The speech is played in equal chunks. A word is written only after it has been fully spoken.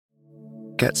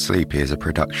Get Sleepy is a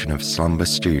production of Slumber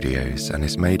Studios and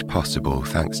is made possible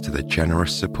thanks to the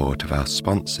generous support of our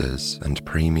sponsors and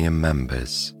premium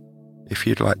members. If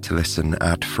you'd like to listen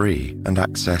ad-free and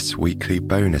access weekly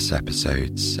bonus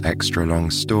episodes, extra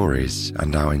long stories,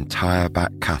 and our entire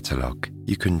back catalogue,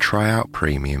 you can try out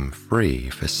Premium free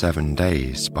for 7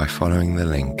 days by following the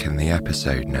link in the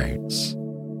episode notes.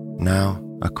 Now,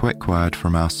 a quick word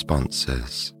from our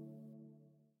sponsors.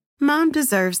 Mom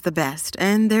deserves the best,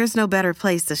 and there's no better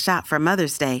place to shop for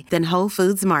Mother's Day than Whole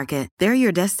Foods Market. They're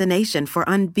your destination for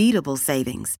unbeatable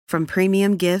savings, from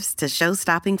premium gifts to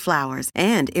show-stopping flowers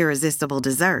and irresistible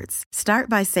desserts. Start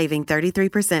by saving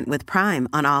 33% with Prime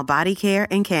on all body care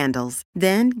and candles.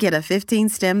 Then get a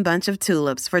 15-stem bunch of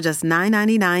tulips for just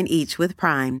 $9.99 each with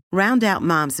Prime. Round out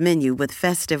Mom's menu with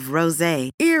festive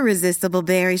rosé, irresistible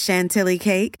berry chantilly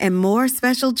cake, and more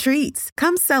special treats.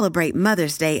 Come celebrate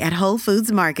Mother's Day at Whole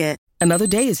Foods Market. Another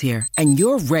day is here, and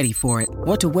you're ready for it.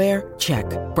 What to wear? Check.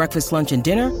 Breakfast, lunch, and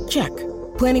dinner? Check.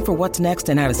 Planning for what's next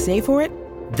and how to save for it?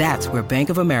 That's where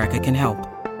Bank of America can help.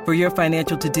 For your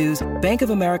financial to-dos, Bank of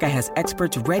America has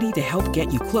experts ready to help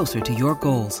get you closer to your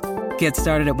goals. Get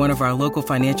started at one of our local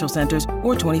financial centers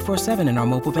or 24/7 in our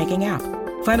mobile banking app.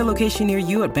 Find a location near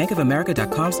you at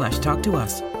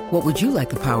bankofamerica.com/talktous. What would you like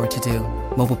the power to do?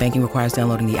 Mobile banking requires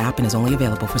downloading the app and is only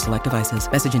available for select devices.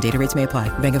 Message and data rates may apply.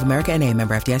 Bank of America N.A.,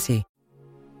 member FDIC.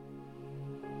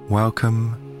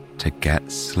 Welcome to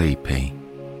Get Sleepy,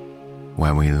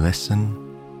 where we listen,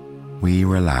 we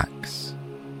relax,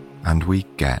 and we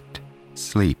get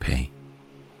sleepy.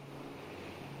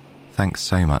 Thanks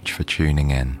so much for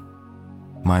tuning in.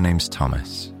 My name's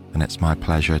Thomas, and it's my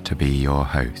pleasure to be your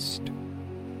host.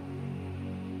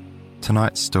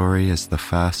 Tonight's story is the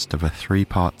first of a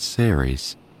 3-part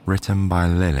series written by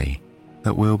Lily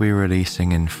that we'll be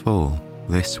releasing in full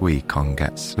this week on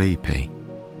Get Sleepy.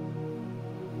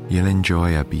 You'll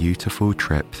enjoy a beautiful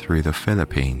trip through the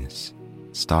Philippines,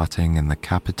 starting in the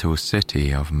capital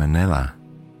city of Manila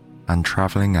and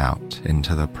travelling out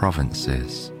into the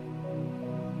provinces.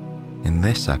 In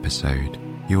this episode,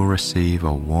 you'll receive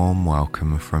a warm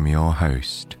welcome from your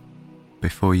host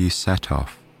before you set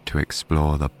off to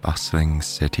explore the bustling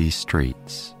city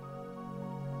streets.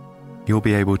 You'll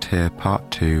be able to hear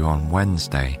part 2 on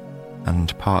Wednesday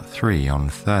and part 3 on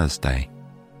Thursday,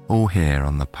 all here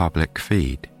on the public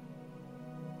feed.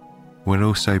 We'll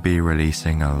also be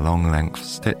releasing a long-length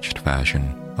stitched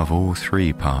version of all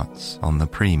 3 parts on the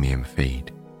premium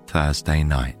feed Thursday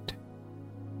night.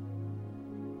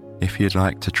 If you'd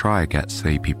like to try Get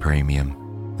Sleepy Premium,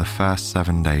 the first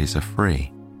 7 days are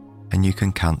free, and you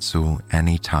can cancel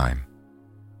any time.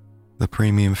 The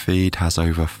premium feed has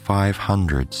over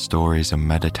 500 stories and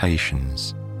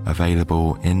meditations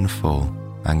available in full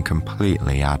and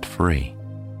completely ad-free.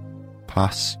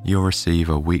 Plus, you'll receive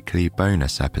a weekly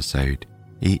bonus episode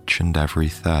each and every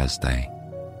Thursday.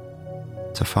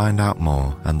 To find out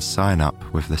more and sign up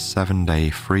with the 7-day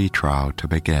free trial to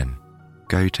begin,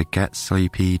 go to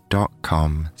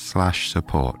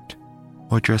getsleepy.com/support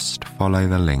or just follow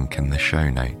the link in the show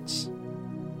notes.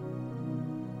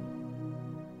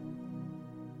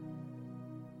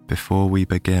 Before we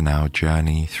begin our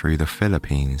journey through the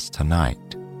Philippines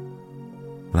tonight,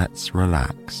 let's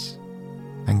relax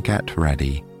and get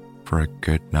ready for a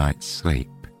good night's sleep.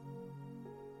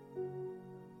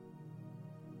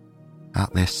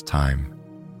 At this time,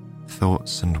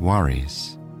 thoughts and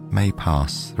worries may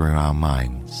pass through our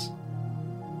minds,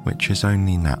 which is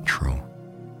only natural.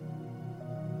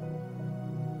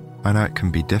 I know it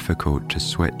can be difficult to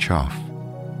switch off.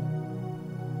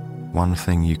 One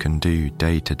thing you can do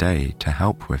day to day to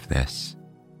help with this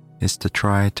is to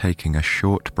try taking a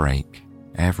short break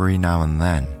every now and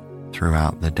then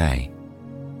throughout the day.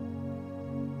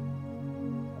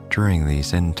 During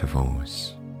these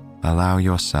intervals, allow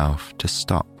yourself to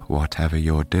stop whatever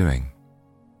you're doing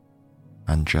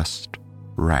and just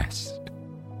rest.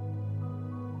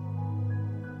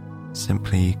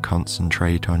 Simply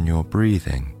concentrate on your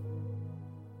breathing,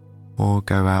 or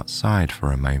go outside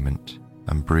for a moment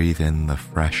and breathe in the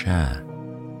fresh air.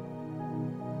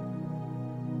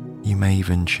 You may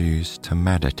even choose to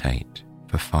meditate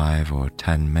for 5 or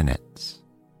 10 minutes.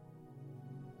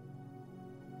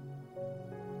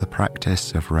 The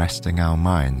practice of resting our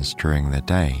minds during the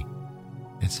day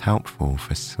is helpful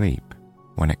for sleep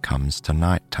when it comes to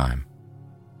nighttime.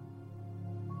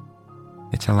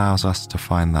 It allows us to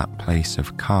find that place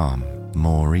of calm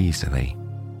more easily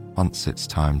once it's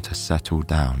time to settle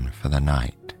down for the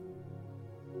night.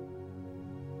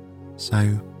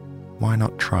 So, why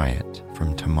not try it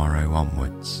from tomorrow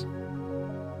onwards?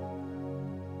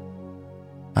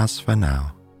 As for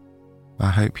now, I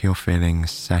hope you're feeling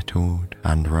settled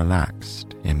and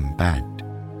relaxed in bed.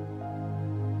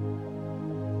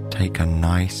 Take a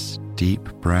nice deep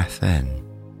breath in.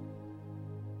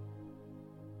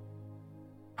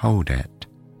 Hold it.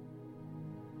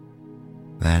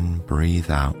 Then breathe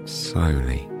out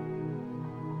slowly.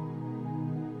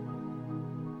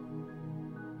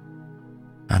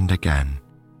 And again,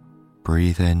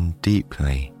 breathe in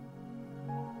deeply.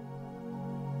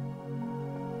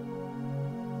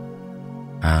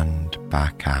 And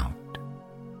back out.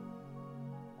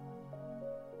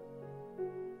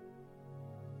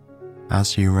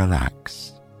 As you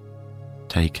relax,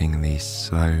 taking these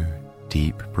slow,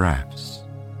 deep breaths,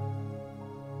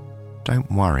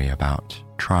 don't worry about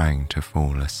trying to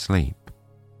fall asleep.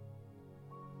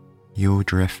 You'll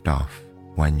drift off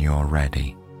when you're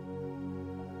ready.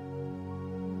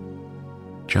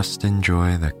 Just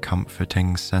enjoy the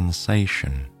comforting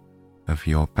sensation of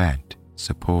your bed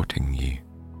supporting you.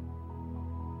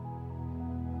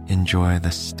 Enjoy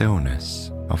the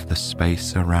stillness of the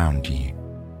space around you.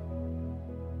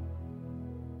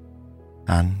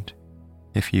 And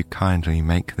if you kindly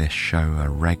make this show a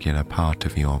regular part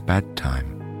of your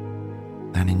bedtime,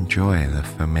 then enjoy the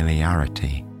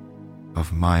familiarity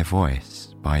of my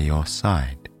voice by your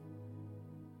side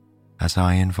as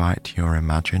I invite your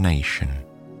imagination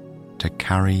to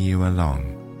carry you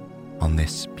along on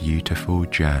this beautiful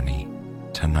journey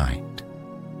tonight.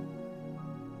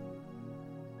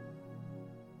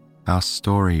 Our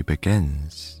story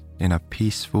begins in a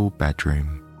peaceful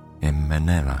bedroom in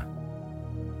Manila,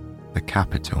 the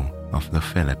capital of the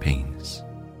Philippines.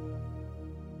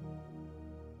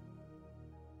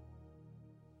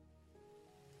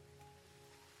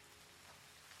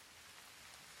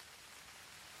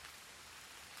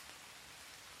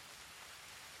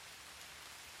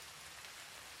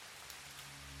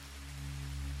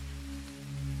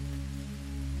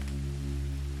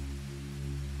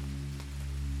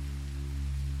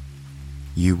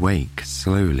 You wake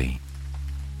slowly.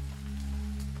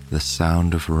 The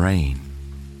sound of rain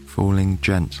falling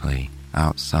gently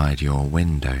outside your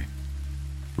window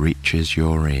reaches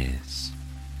your ears.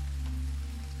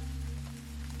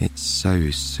 It's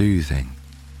so soothing.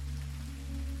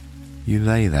 You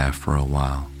lay there for a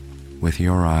while with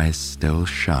your eyes still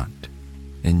shut,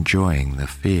 enjoying the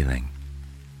feeling.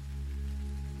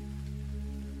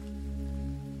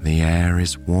 The air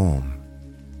is warm,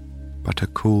 but a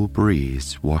cool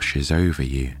breeze washes over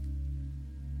you.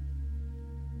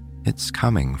 It's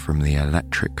coming from the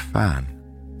electric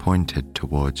fan pointed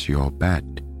towards your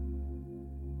bed,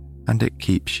 and it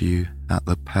keeps you at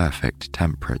the perfect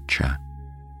temperature.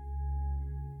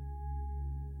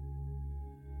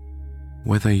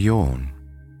 With a yawn,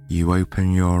 you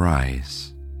open your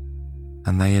eyes,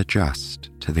 and they adjust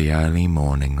to the early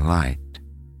morning light.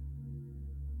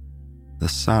 The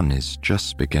sun is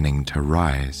just beginning to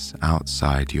rise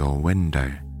outside your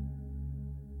window,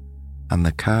 and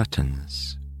the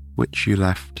curtains, which you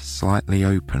left slightly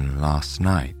open last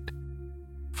night,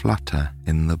 flutter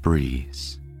in the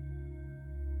breeze.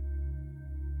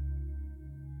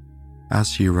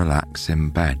 As you relax in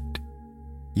bed,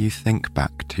 you think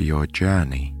back to your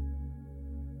journey.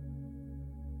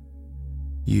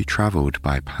 You travelled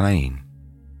by plane.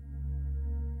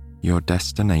 Your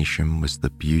destination was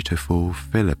the beautiful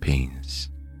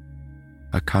Philippines,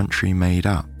 a country made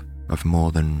up of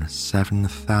more than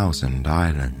 7,000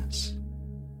 islands.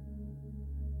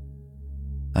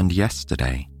 And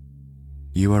yesterday,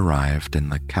 you arrived in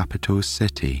the capital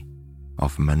city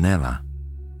of Manila.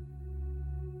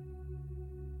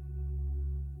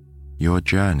 Your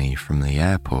journey from the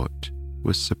airport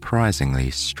was surprisingly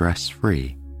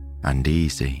stress-free and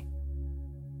easy.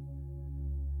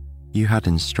 You had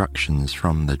instructions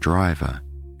from the driver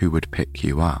who would pick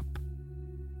you up.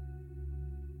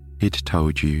 He'd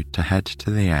told you to head to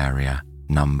the area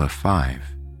number 5,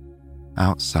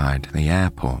 outside the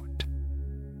airport.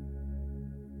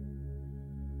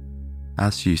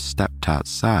 As you stepped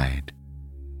outside,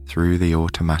 through the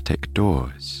automatic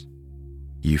doors,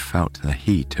 you felt the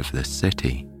heat of the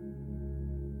city,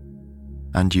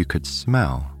 and you could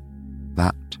smell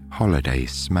that holiday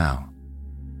smell.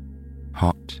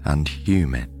 Hot and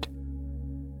humid.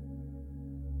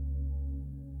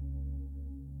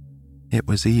 It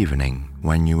was evening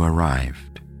when you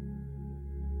arrived.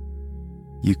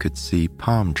 You could see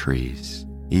palm trees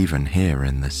even here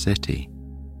in the city,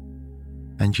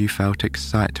 and you felt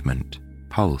excitement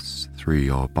pulse through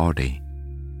your body.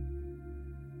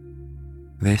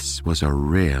 This was a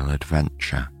real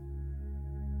adventure.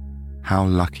 How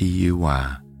lucky you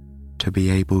were to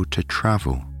be able to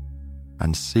travel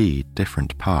and see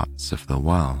different parts of the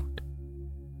world.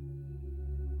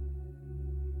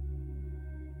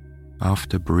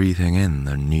 After breathing in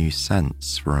the new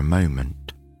scents for a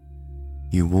moment,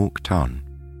 you walked on,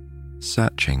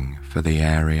 searching for the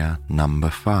area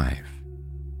number 5.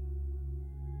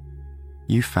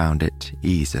 You found it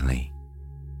easily.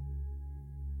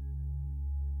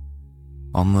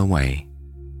 On the way,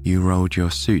 you rolled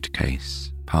your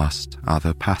suitcase past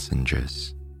other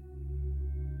passengers.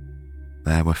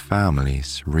 There were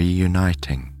families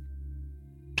reuniting,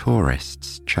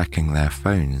 tourists checking their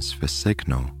phones for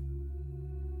signal,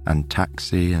 and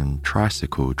taxi and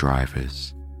tricycle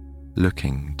drivers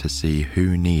looking to see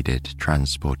who needed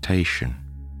transportation.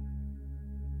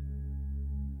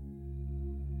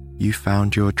 You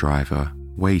found your driver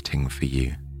waiting for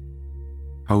you,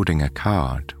 holding a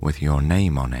card with your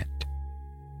name on it.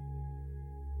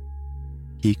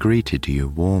 He greeted you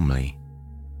warmly,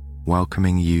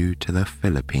 welcoming you to the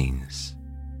Philippines,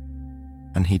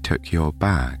 and he took your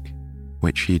bag,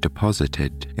 which he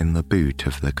deposited in the boot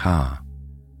of the car.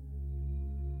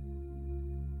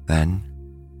 Then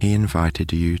he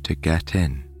invited you to get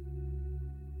in.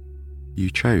 You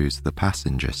chose the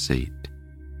passenger seat.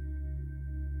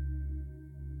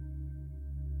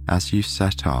 As you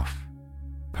set off,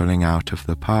 pulling out of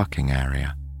the parking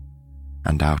area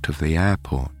and out of the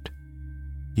airport,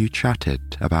 you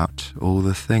chatted about all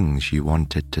the things you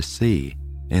wanted to see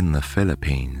in the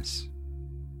Philippines.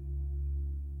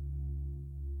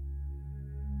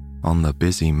 On the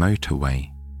busy motorway,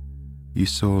 you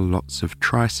saw lots of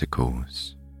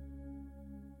tricycles.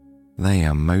 They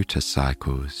are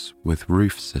motorcycles with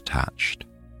roofs attached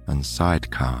and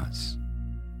sidecars.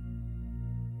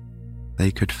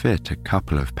 They could fit a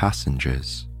couple of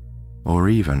passengers or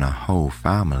even a whole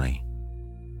family.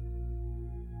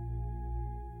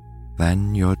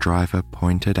 Then your driver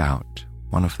pointed out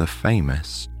one of the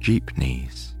famous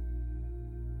jeepneys.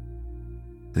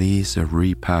 These are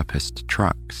repurposed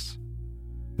trucks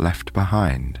left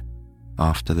behind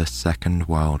after the Second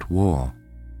World War,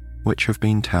 which have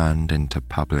been turned into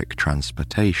public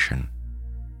transportation.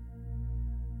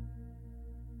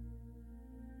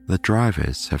 The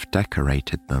drivers have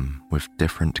decorated them with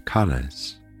different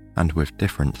colours and with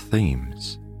different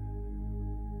themes.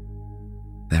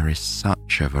 There is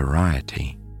such a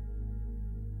variety.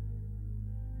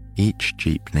 Each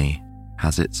jeepney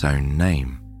has its own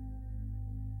name.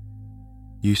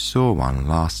 You saw one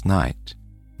last night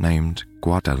named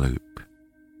Guadalupe,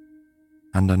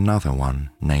 and another one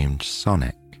named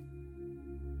Sonic.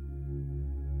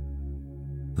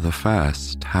 The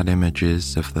first had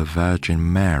images of the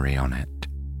Virgin Mary on it,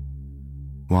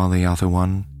 while the other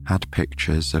one had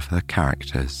pictures of the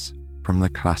characters from the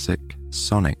classic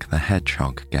Sonic the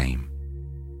Hedgehog game.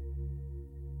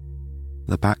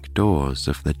 The back doors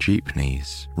of the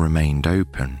jeepneys remained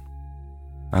open,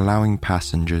 allowing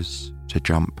passengers to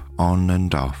jump on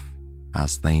and off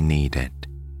as they needed.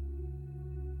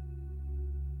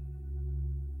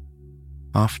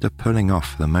 After pulling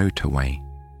off the motorway,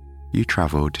 you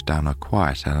travelled down a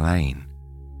quieter lane,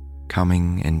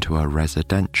 coming into a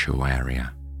residential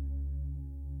area.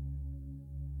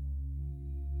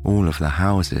 All of the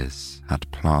houses had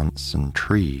plants and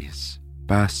trees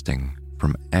bursting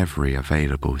from every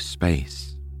available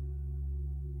space.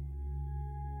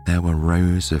 There were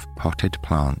rows of potted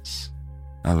plants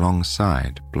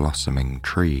alongside blossoming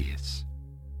trees.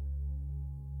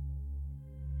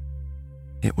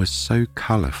 It was so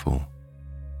colourful,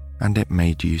 and it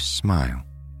made you smile,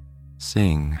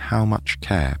 seeing how much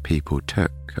care people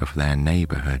took of their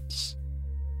neighbourhoods.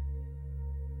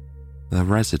 The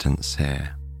residents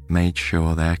here made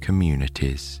sure their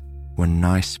communities were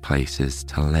nice places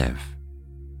to live.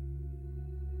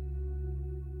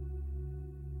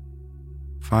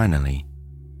 Finally,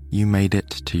 you made it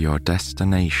to your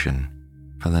destination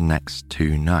for the next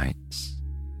 2 nights.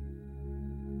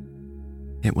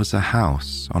 It was a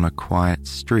house on a quiet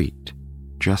street,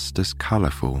 just as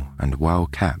colourful and well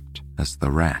kept as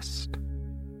the rest.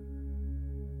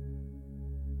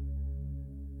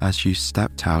 As you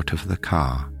stepped out of the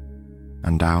car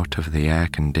and out of the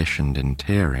air-conditioned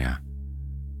interior,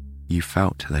 you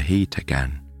felt the heat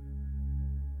again.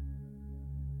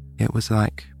 It was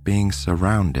like being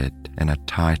surrounded in a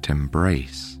tight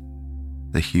embrace,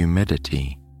 the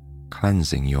humidity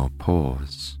cleansing your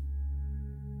pores.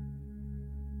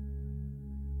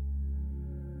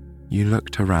 You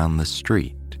looked around the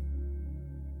street.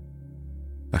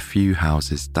 A few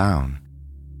houses down,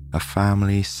 a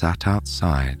family sat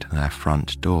outside their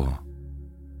front door,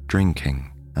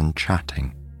 drinking and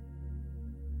chatting.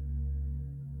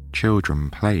 Children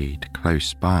played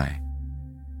close by,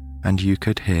 and you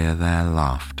could hear their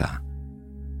laughter.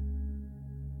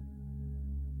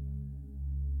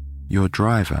 Your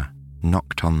driver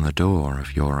knocked on the door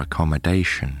of your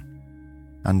accommodation,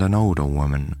 and an older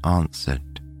woman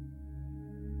answered.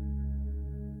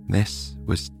 This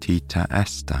was Tita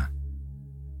Esther.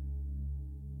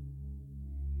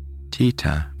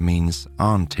 Tita means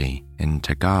auntie in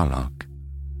Tagalog,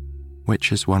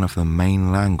 which is one of the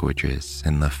main languages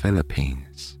in the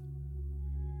Philippines.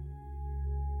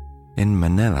 In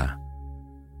Manila,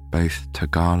 both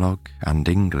Tagalog and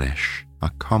English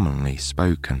are commonly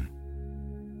spoken.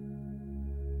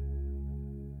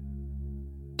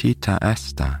 Tita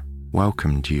Esther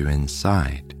welcomed you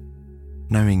inside,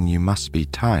 knowing you must be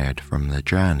tired from the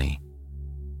journey,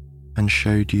 and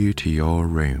showed you to your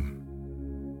room.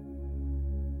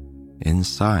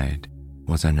 Inside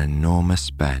was an enormous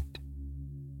bed,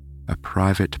 a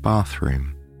private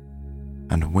bathroom,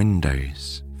 and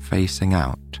windows facing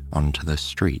out onto the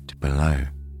street below.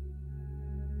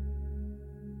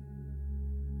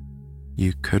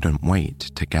 You couldn't wait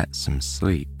to get some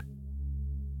sleep.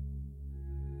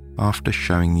 After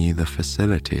showing you the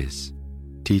facilities,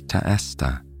 Tita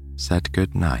Esther said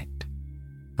good night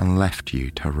and left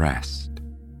you to rest.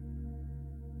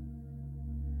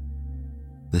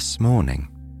 This morning,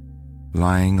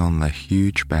 lying on the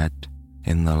huge bed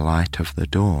in the light of the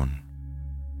dawn,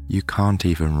 you can't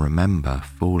even remember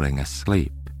falling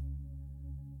asleep.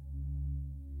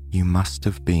 You must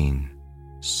have been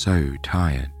so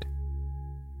tired.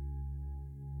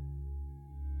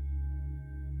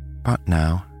 But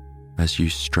now, as you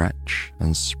stretch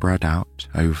and spread out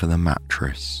over the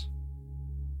mattress,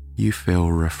 you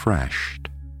feel refreshed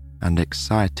and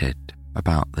excited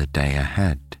about the day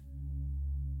ahead.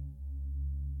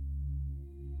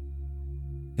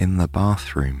 In the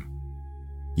bathroom,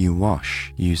 you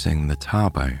wash using the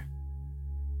Tabo.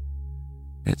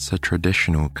 It's a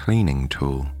traditional cleaning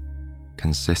tool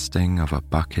consisting of a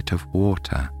bucket of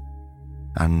water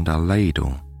and a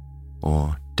ladle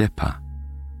or dipper.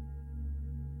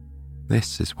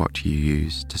 This is what you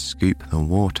use to scoop the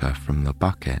water from the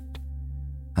bucket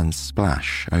and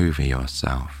splash over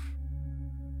yourself.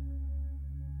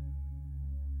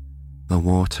 The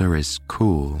water is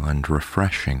cool and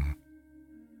refreshing,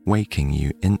 waking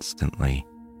you instantly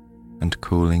and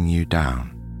cooling you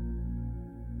down.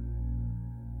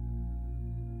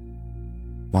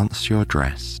 Once you're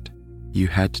dressed, you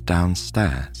head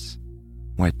downstairs,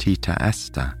 where Tita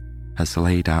Esther has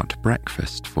laid out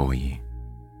breakfast for you.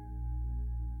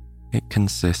 It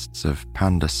consists of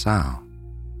pandesal,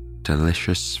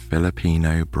 delicious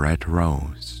Filipino bread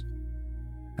rolls,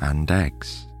 and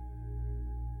eggs.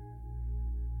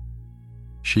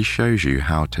 She shows you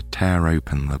how to tear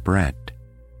open the bread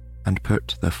and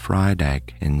put the fried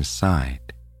egg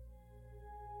inside.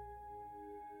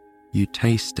 You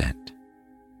taste it,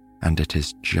 and it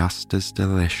is just as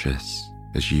delicious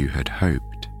as you had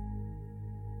hoped.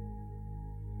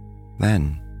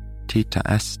 Then Tita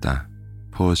Esther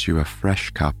pours you a fresh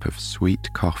cup of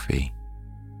sweet coffee,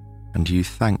 and you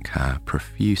thank her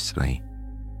profusely.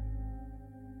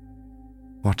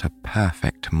 What a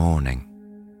perfect morning.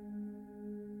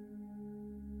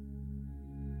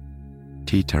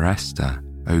 Tita Esther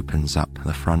opens up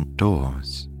the front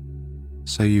doors,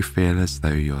 so you feel as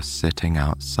though you're sitting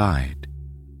outside,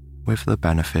 with the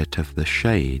benefit of the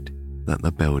shade that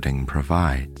the building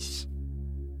provides.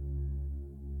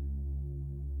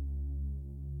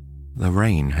 The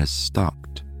rain has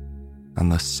stopped,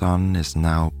 and the sun is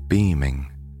now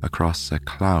beaming across a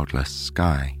cloudless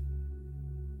sky.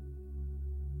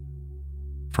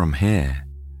 From here,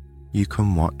 you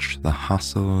can watch the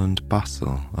hustle and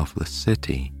bustle of the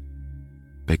city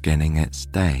beginning its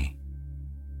day.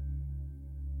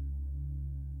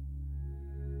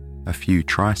 A few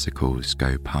tricycles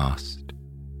go past,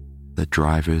 the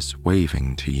drivers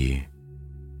waving to you.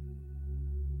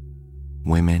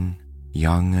 Women,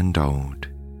 young and old,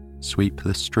 sweep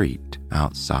the street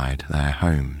outside their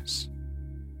homes.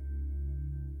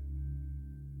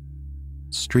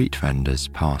 Street vendors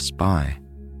pass by,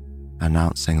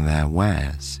 announcing their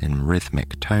wares in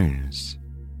rhythmic tones.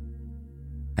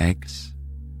 Eggs,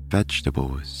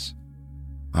 vegetables,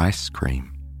 ice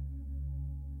cream.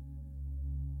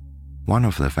 One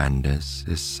of the vendors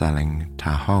is selling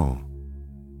taho.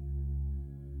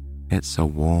 It's a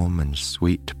warm and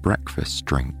sweet breakfast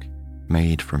drink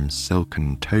made from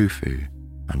silken tofu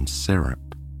and syrup.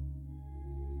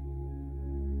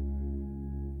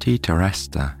 Tita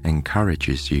Esther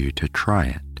encourages you to try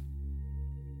it.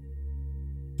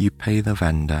 You pay the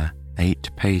vendor 8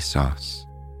 pesos,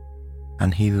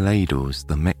 and he ladles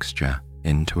the mixture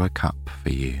into a cup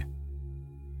for you.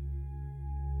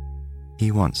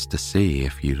 He wants to see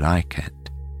if you like it.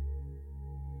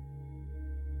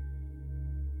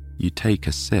 You take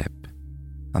a sip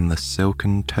and the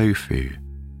silken tofu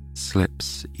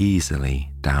slips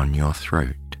easily down your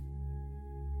throat.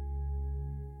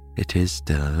 It is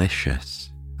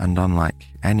delicious and unlike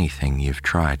anything you've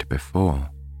tried before.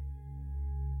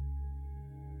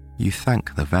 You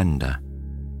thank the vendor,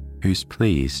 who's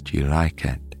pleased you like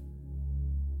it.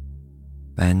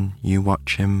 Then you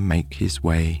watch him make his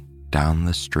way down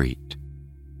the street,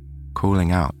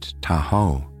 calling out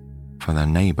Tahoe for the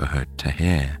neighborhood to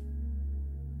hear.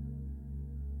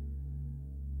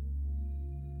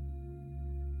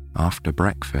 After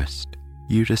breakfast,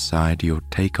 you decide you'll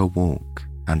take a walk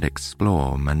and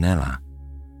explore Manila.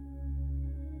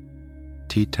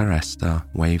 Tita Esther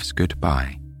waves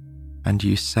goodbye, and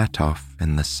you set off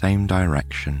in the same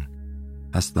direction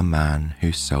as the man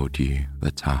who sold you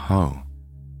the Tahoe.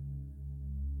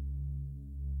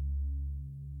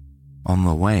 On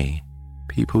the way,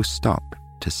 people stop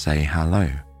to say hello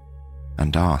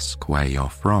and ask where you're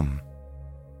from.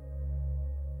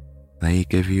 They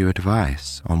give you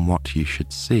advice on what you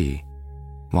should see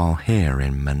while here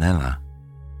in Manila.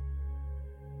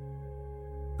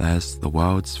 There's the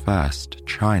world's first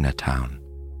Chinatown,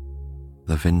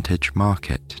 the vintage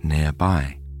market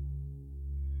nearby,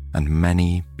 and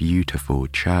many beautiful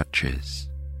churches.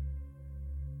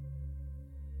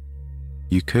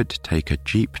 You could take a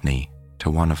jeepney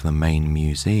to one of the main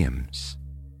museums.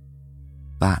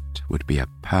 That would be a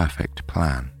perfect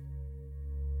plan.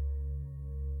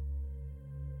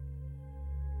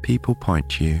 People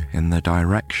point you in the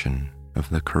direction of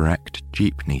the correct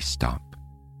jeepney stop.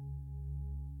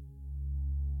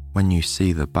 When you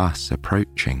see the bus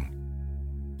approaching,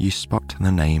 you spot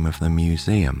the name of the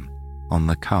museum on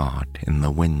the card in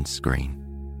the windscreen.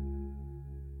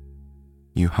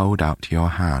 You hold out your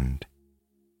hand,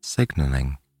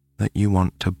 signaling that you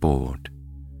want to board,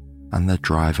 and the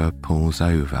driver pulls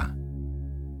over.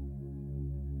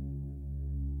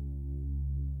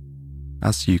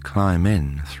 As you climb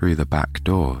in through the back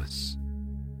doors,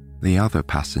 the other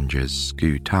passengers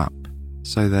scoot up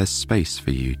so there's space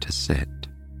for you to sit.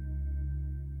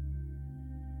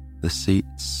 The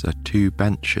seats are two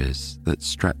benches that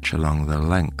stretch along the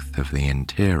length of the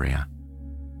interior.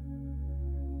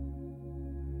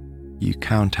 You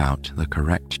count out the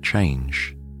correct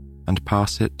change and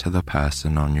pass it to the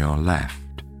person on your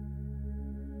left.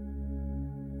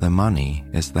 The money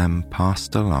is then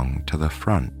passed along to the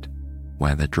front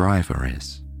where the driver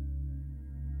is.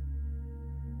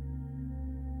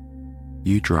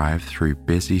 You drive through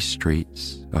busy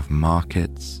streets of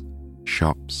markets,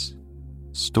 shops,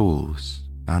 stalls,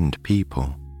 and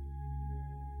people.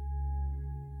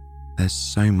 There's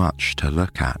so much to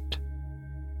look at.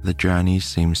 The journey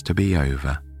seems to be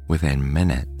over within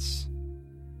minutes.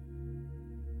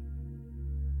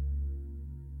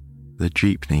 The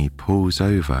jeepney pulls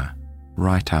over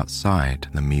right outside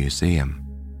the museum,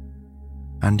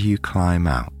 and you climb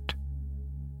out.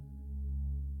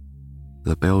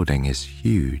 The building is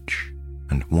huge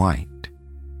and white,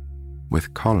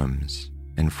 with columns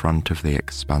in front of the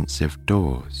expansive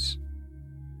doors.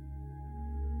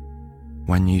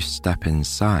 When you step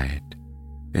inside,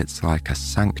 it's like a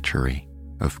sanctuary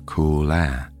of cool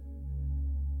air.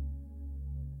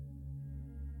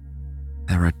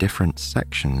 There are different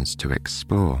sections to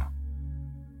explore,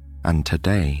 and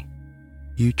today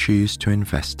you choose to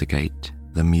investigate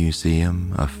the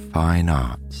Museum of Fine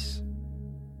Arts.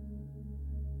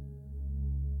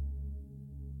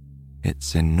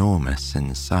 It's enormous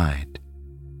inside.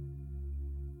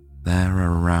 There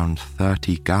are around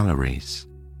 30 galleries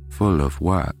full of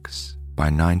works by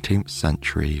 19th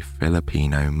century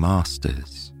Filipino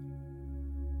masters,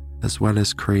 as well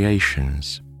as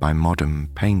creations by modern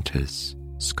painters,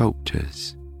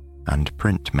 sculptors, and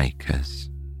printmakers.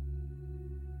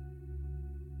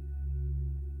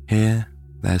 Here,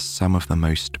 there's some of the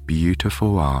most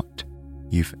beautiful art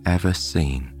you've ever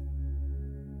seen.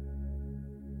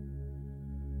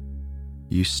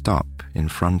 You stop in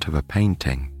front of a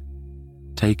painting,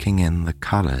 taking in the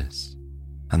colors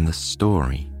and the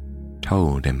story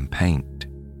told in paint.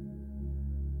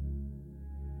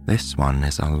 This one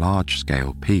is a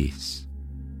large-scale piece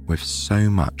with so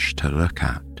much to look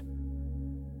at.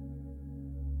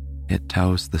 It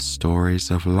tells the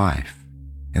stories of life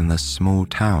in the small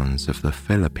towns of the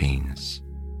Philippines,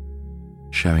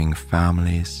 showing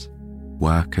families,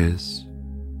 workers,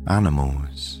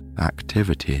 animals,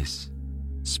 activities,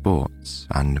 sports,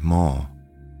 and more.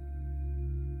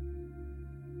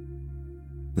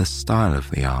 The style of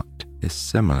the art is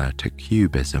similar to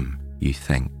Cubism, you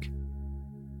think.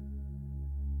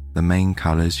 The main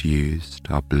colors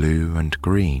used are blue and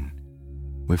green,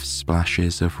 with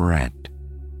splashes of red.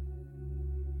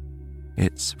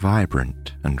 It's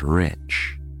vibrant and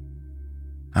rich,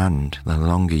 and the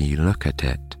longer you look at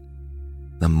it,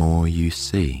 the more you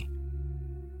see.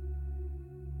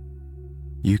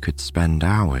 You could spend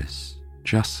hours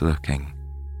just looking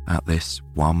at this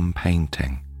one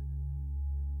painting.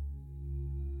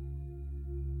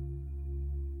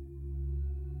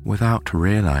 Without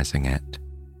realizing it,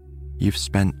 you've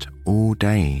spent all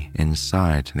day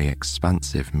inside the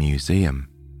expansive museum,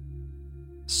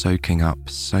 soaking up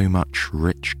so much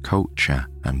rich culture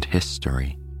and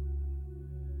history.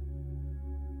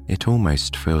 It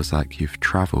almost feels like you've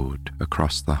travelled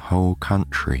across the whole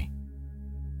country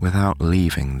without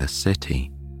leaving the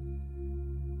city.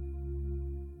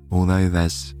 Although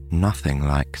there's nothing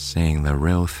like seeing the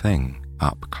real thing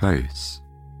up close,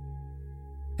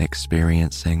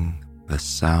 experiencing the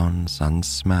sounds and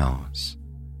smells,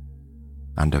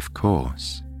 and of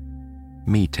course,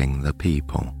 meeting the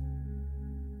people.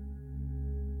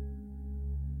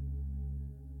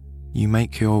 You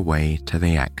make your way to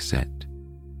the exit,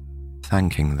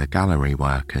 thanking the gallery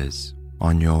workers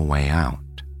on your way out.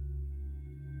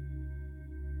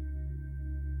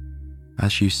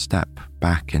 As you step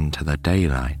back into the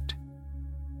daylight,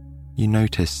 you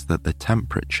notice that the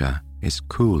temperature is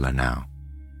cooler now,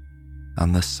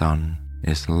 and the sun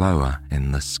is lower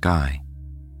in the sky.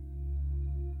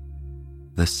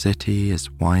 The city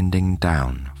is winding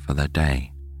down for the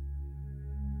day.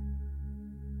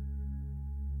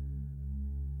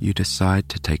 You decide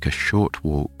to take a short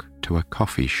walk to a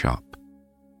coffee shop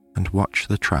and watch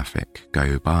the traffic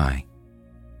go by.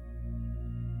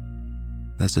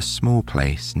 There's a small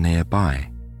place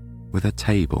nearby with a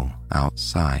table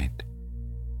outside.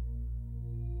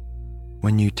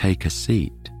 When you take a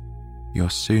seat, you're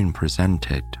soon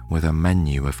presented with a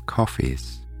menu of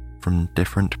coffees from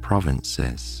different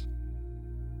provinces.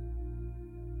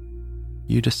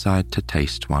 You decide to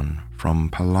taste one from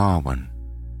Palawan,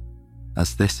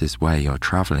 as this is where you're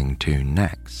travelling to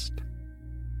next.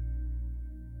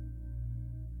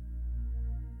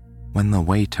 When the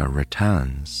waiter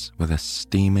returns with a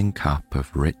steaming cup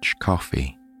of rich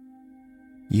coffee,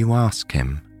 you ask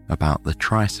him about the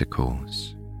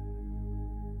tricycles.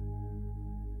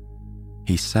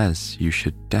 He says you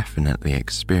should definitely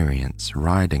experience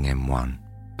riding in one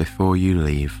before you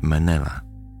leave Manila.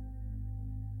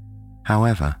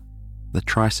 However, the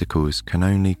tricycles can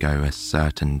only go a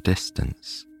certain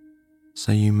distance,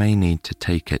 so you may need to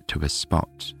take it to a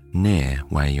spot near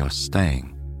where you're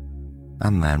staying,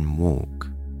 and then walk.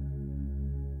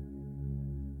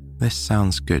 This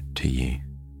sounds good to you.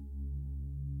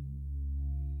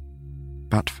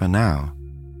 But for now,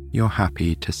 you're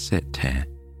happy to sit here.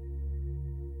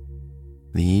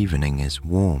 The evening is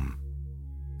warm,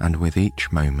 and with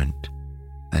each moment,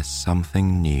 there's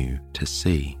something new to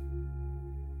see.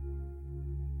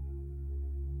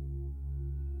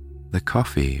 The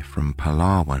coffee from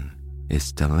Palawan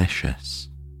is delicious.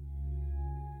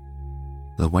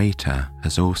 The waiter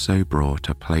has also brought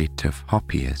a plate of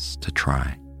hopias to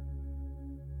try.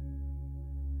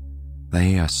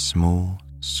 They are small,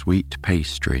 sweet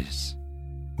pastries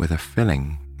with a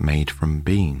filling made from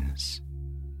beans,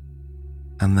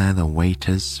 and they're the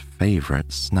waiter's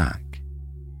favourite snack.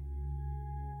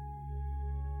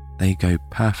 They go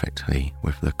perfectly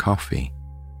with the coffee.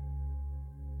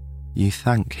 You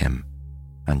thank him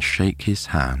and shake his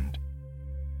hand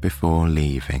before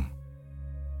leaving.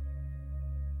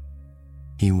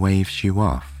 He waves you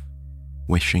off,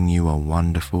 wishing you a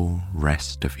wonderful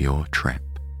rest of your trip.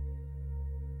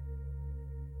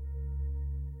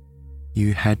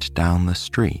 You head down the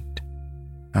street,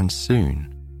 and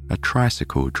soon a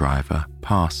tricycle driver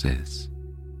passes.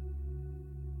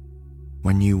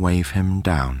 When you wave him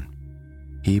down,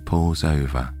 he pulls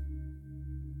over.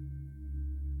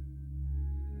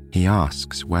 He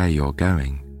asks where you're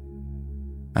going,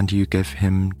 and you give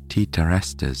him Tita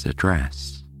Esther's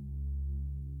address.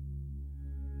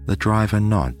 The driver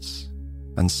nods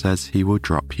and says he will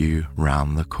drop you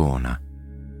round the corner.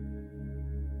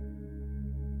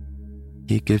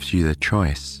 He gives you the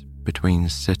choice between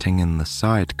sitting in the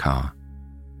sidecar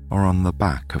or on the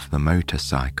back of the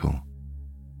motorcycle.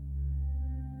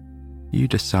 You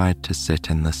decide to sit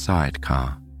in the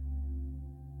sidecar.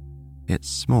 It's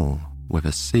small with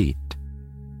a seat,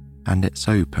 and it's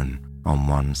open on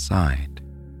one side.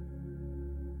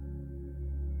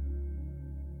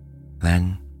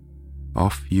 Then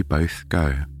off you both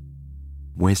go,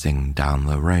 whizzing down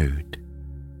the road.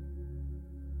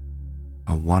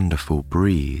 A wonderful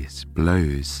breeze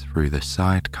blows through the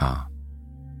sidecar.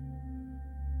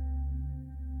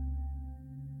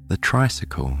 The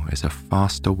tricycle is a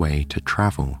faster way to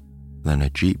travel than a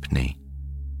jeepney,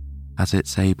 as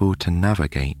it's able to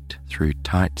navigate through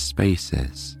tight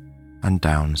spaces and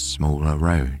down smaller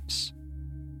roads.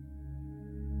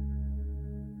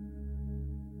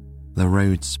 The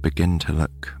roads begin to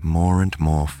look more and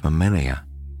more familiar,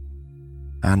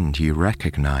 and you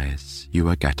recognize you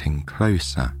are getting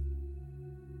closer.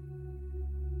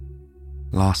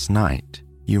 Last night,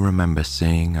 you remember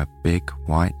seeing a big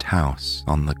white house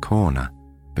on the corner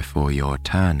before your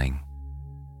turning.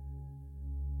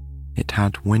 It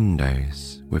had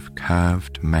windows with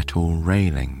curved metal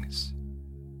railings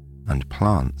and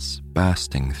plants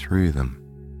bursting through them.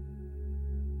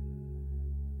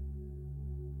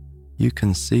 You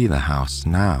can see the house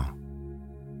now.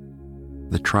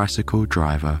 The tricycle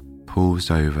driver pulls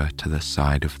over to the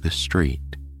side of the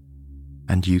street,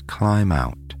 and you climb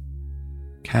out,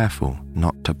 careful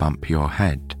not to bump your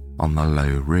head on the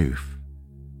low roof.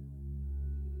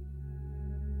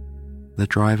 The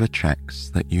driver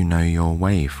checks that you know your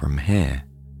way from here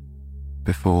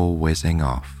before whizzing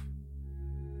off.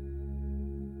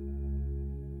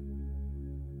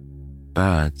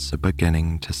 Birds are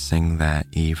beginning to sing their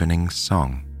evening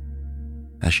song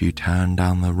as you turn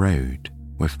down the road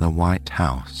with the white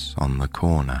house on the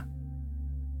corner.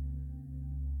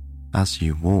 As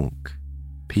you walk,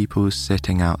 people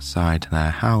sitting outside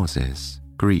their houses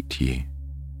greet you.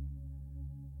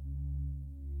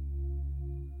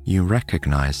 You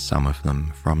recognize some of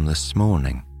them from this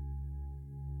morning.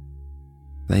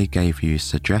 They gave you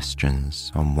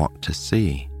suggestions on what to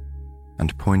see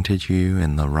and pointed you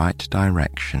in the right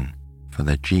direction for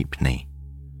the jeepney.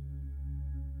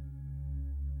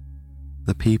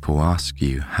 The people ask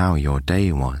you how your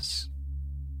day was.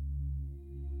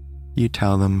 You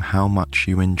tell them how much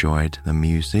you enjoyed the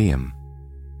museum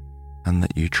and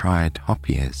that you tried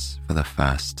hoppias for the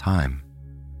first time.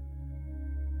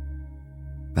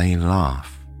 They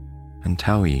laugh and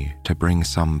tell you to bring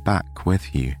some back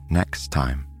with you next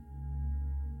time.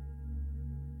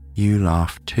 You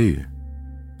laugh too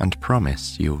and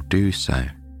promise you'll do so.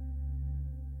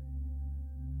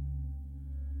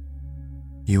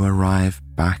 You arrive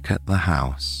back at the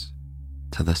house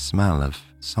to the smell of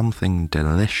something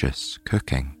delicious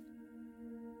cooking.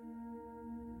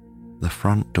 The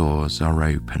front doors are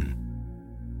open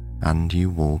and you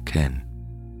walk in.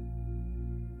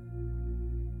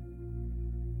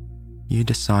 You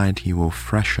decide you will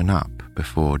freshen up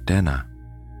before dinner.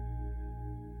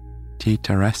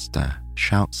 Tita Esther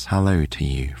shouts hello to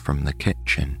you from the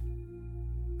kitchen,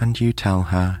 and you tell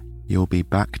her you'll be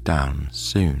back down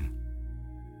soon.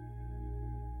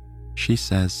 She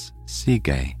says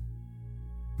 "Sigue,"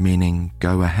 meaning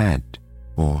go ahead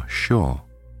or sure.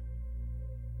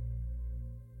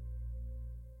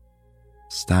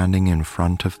 Standing in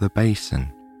front of the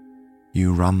basin,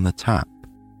 you run the tap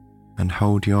and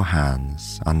hold your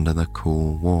hands under the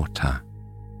cool water.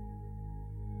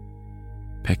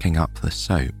 Picking up the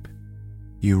soap,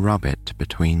 you rub it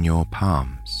between your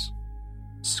palms,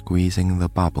 squeezing the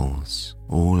bubbles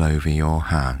all over your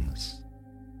hands.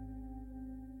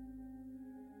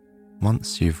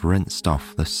 Once you've rinsed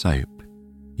off the soap,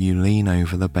 you lean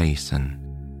over the basin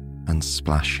and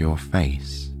splash your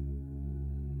face.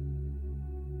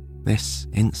 This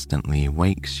instantly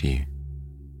wakes you,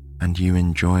 and you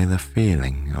enjoy the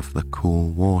feeling of the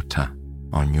cool water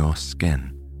on your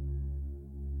skin.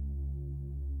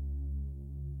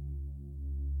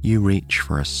 You reach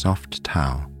for a soft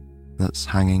towel that's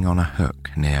hanging on a hook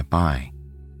nearby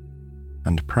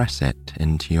and press it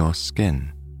into your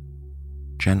skin,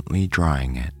 gently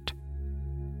drying it.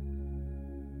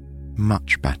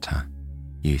 Much better,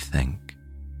 you think.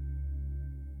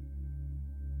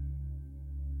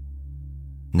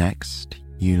 Next,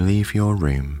 you leave your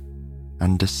room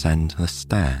and descend the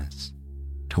stairs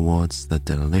towards the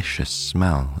delicious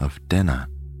smell of dinner.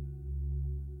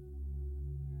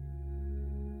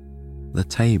 The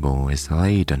table is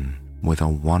laden with a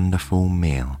wonderful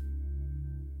meal.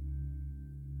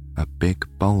 A big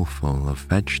bowlful of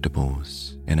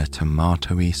vegetables in a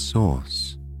tomatoey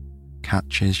sauce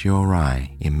catches your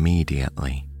eye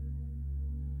immediately.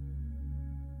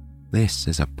 This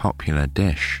is a popular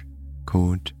dish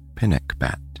called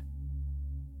pinakbet,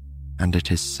 and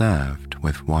it is served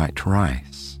with white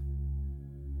rice.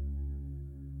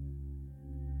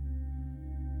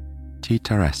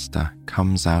 Tita Esther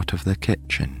comes out of the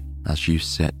kitchen as you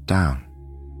sit down,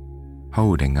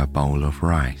 holding a bowl of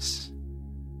rice.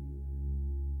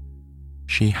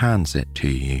 She hands it to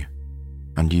you,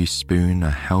 and you spoon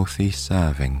a healthy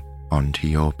serving onto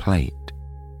your plate,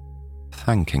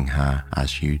 thanking her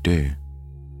as you do.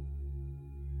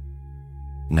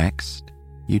 Next,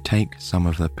 you take some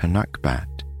of the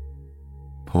pinakbet,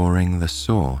 pouring the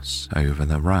sauce over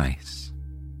the rice.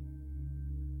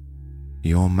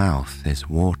 Your mouth is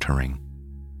watering.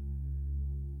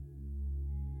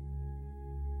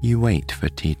 You wait for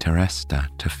Tita Esther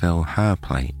to fill her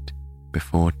plate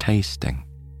before tasting,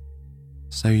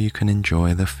 so you can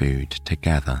enjoy the food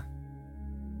together.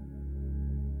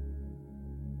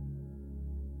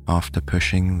 After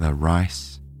pushing the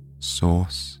rice,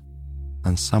 sauce,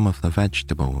 and some of the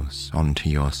vegetables onto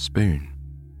your spoon,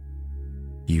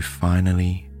 you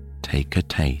finally take a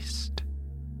taste.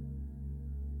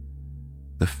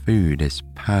 The food is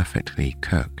perfectly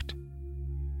cooked.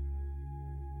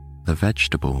 The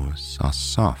vegetables are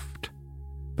soft,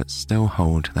 but still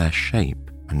hold their shape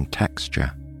and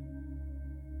texture,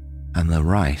 and the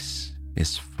rice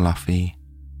is fluffy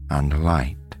and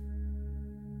light.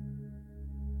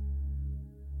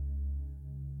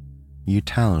 You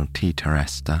tell Tita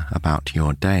Esther about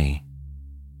your day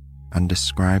and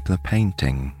describe the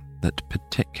painting that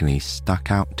particularly stuck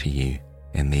out to you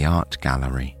in the art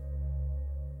gallery.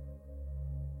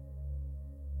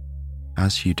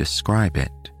 As you describe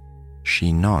it,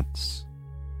 she nods,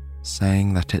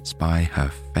 saying that it's by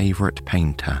her favorite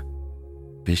painter,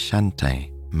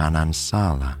 Vicente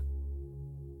Manansala.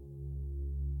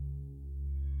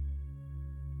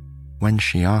 When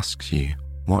she asks you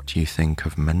what you think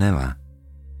of Manila,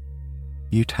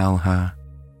 you tell her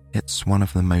it's one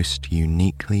of the most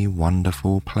uniquely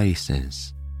wonderful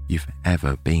places you've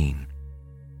ever been.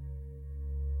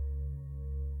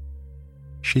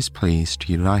 She's pleased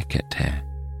you like it here.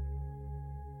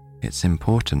 It's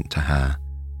important to her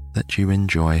that you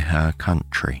enjoy her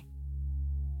country.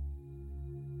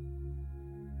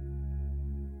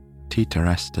 Tita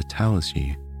Esther tells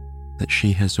you that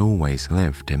she has always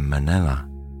lived in Manila,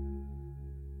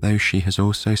 though she has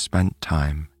also spent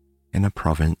time in a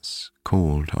province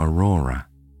called Aurora,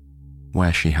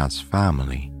 where she has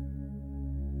family.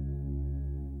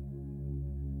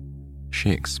 She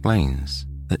explains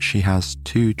that she has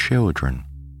 2 children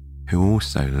who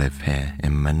also live here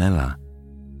in Manila,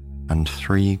 and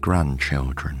 3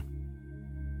 grandchildren.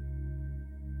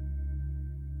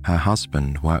 Her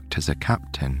husband worked as a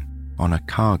captain on a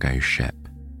cargo ship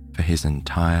for his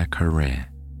entire career.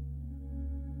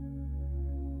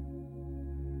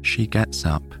 She gets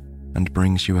up and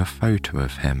brings you a photo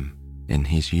of him in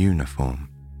his uniform.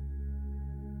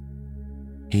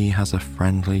 He has a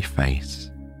friendly face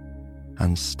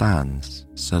and stands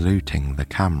saluting the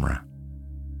camera.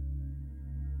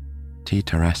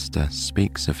 Tita Esther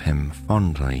speaks of him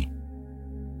fondly.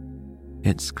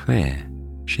 It's clear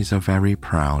she's a very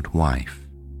proud wife.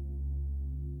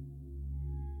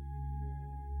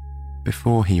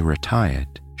 Before he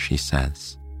retired, she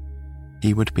says,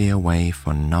 he would be away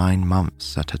for 9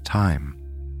 months at a time.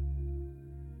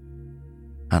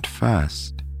 At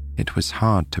first, it was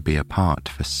hard to be apart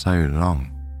for so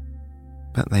long,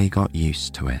 but they got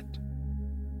used to it.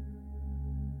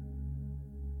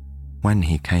 When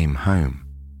he came home,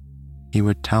 he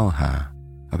would tell her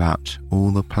about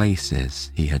all the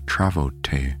places he had travelled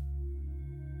to.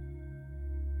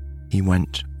 He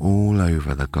went all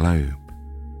over the globe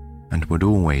and would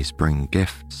always bring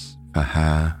gifts for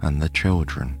her and the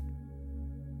children.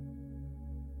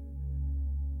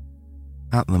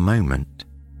 At the moment,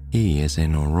 he is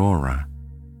in Aurora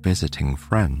visiting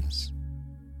friends,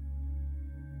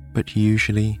 but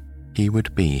usually he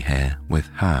would be here with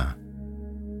her.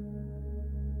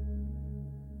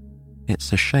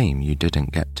 It's a shame you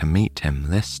didn't get to meet him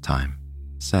this time,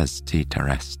 says Tita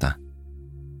Esther.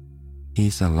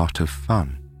 He's a lot of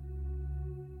fun.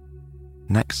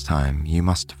 Next time you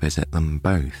must visit them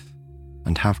both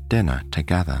and have dinner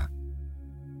together.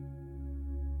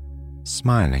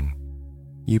 Smiling,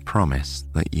 you promise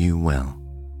that you will.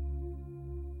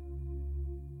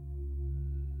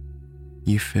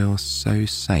 You feel so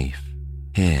safe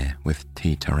here with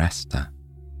Tita Esther.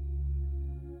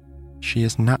 She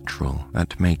is natural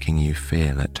at making you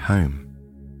feel at home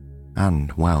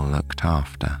and well looked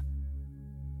after.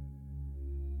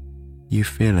 You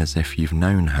feel as if you've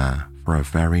known her for a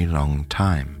very long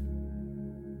time,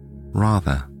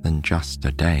 rather than just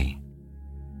a day.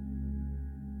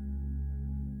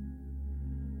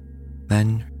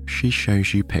 Then she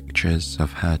shows you pictures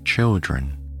of her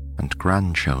children and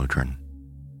grandchildren,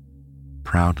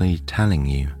 proudly telling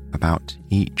you about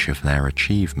each of their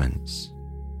achievements.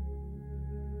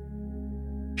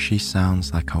 She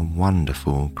sounds like a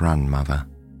wonderful grandmother.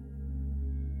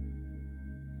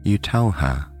 You tell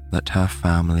her that her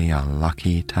family are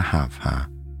lucky to have her.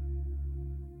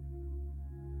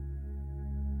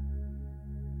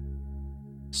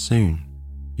 Soon,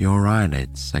 your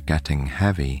eyelids are getting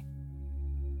heavy,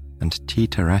 and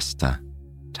Tita Esther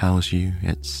tells you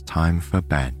it's time for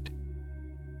bed.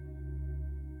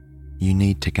 You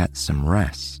need to get some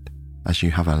rest as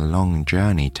you have a long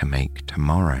journey to make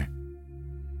tomorrow.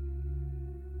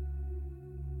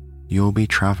 You'll be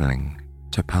travelling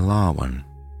to Palawan,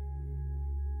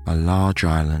 a large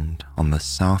island on the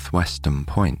southwestern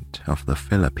point of the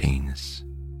Philippines.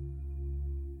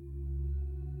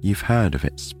 You've heard of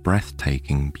its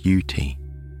breathtaking beauty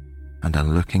and are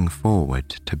looking forward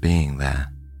to being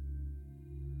there.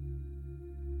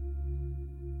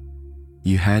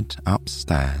 You head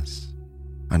upstairs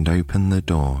and open the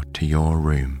door to your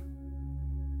room.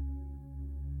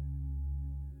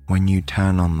 When you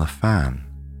turn on the fan,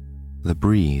 the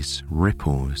breeze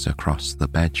ripples across the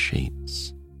bed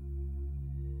sheets.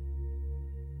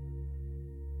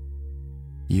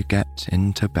 You get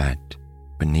into bed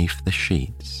beneath the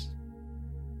sheets,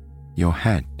 your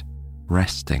head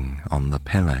resting on the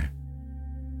pillow.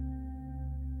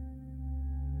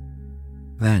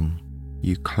 Then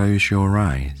you close your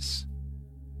eyes,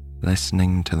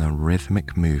 listening to the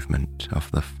rhythmic movement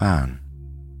of the fan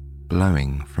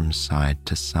blowing from side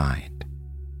to side.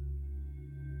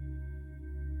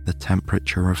 The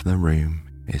temperature of the room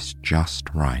is just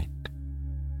right.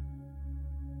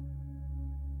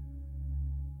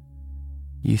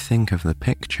 You think of the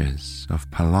pictures of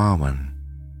Palawan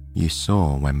you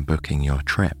saw when booking your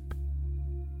trip.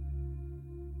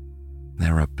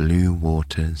 There are blue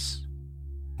waters,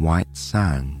 white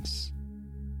sands,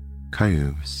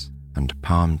 coves and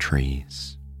palm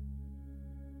trees.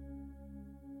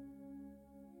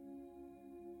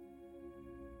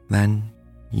 Then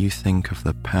you think of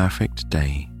the perfect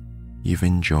day you've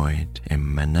enjoyed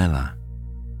in Manila.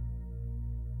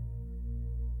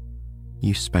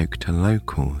 You spoke to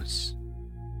locals,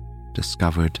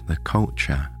 discovered the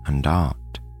culture and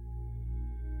art,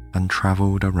 and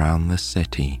travelled around the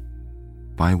city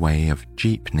by way of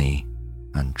jeepney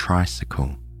and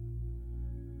tricycle.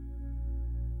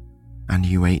 And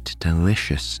you ate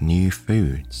delicious new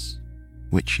foods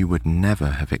which you would never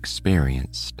have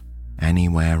experienced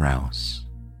anywhere else.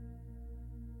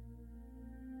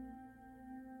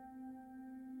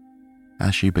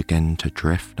 As you begin to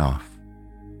drift off,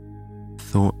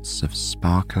 thoughts of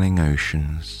sparkling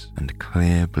oceans and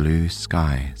clear blue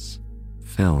skies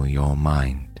fill your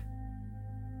mind.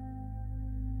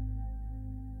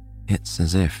 It's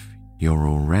as if you're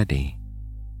already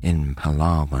in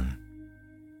Palawan.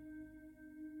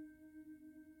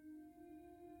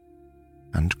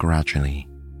 And gradually,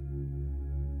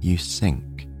 you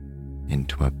sink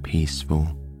into a peaceful,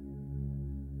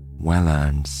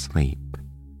 well-earned sleep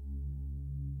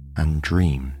and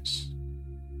dreams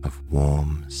of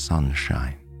warm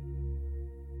sunshine.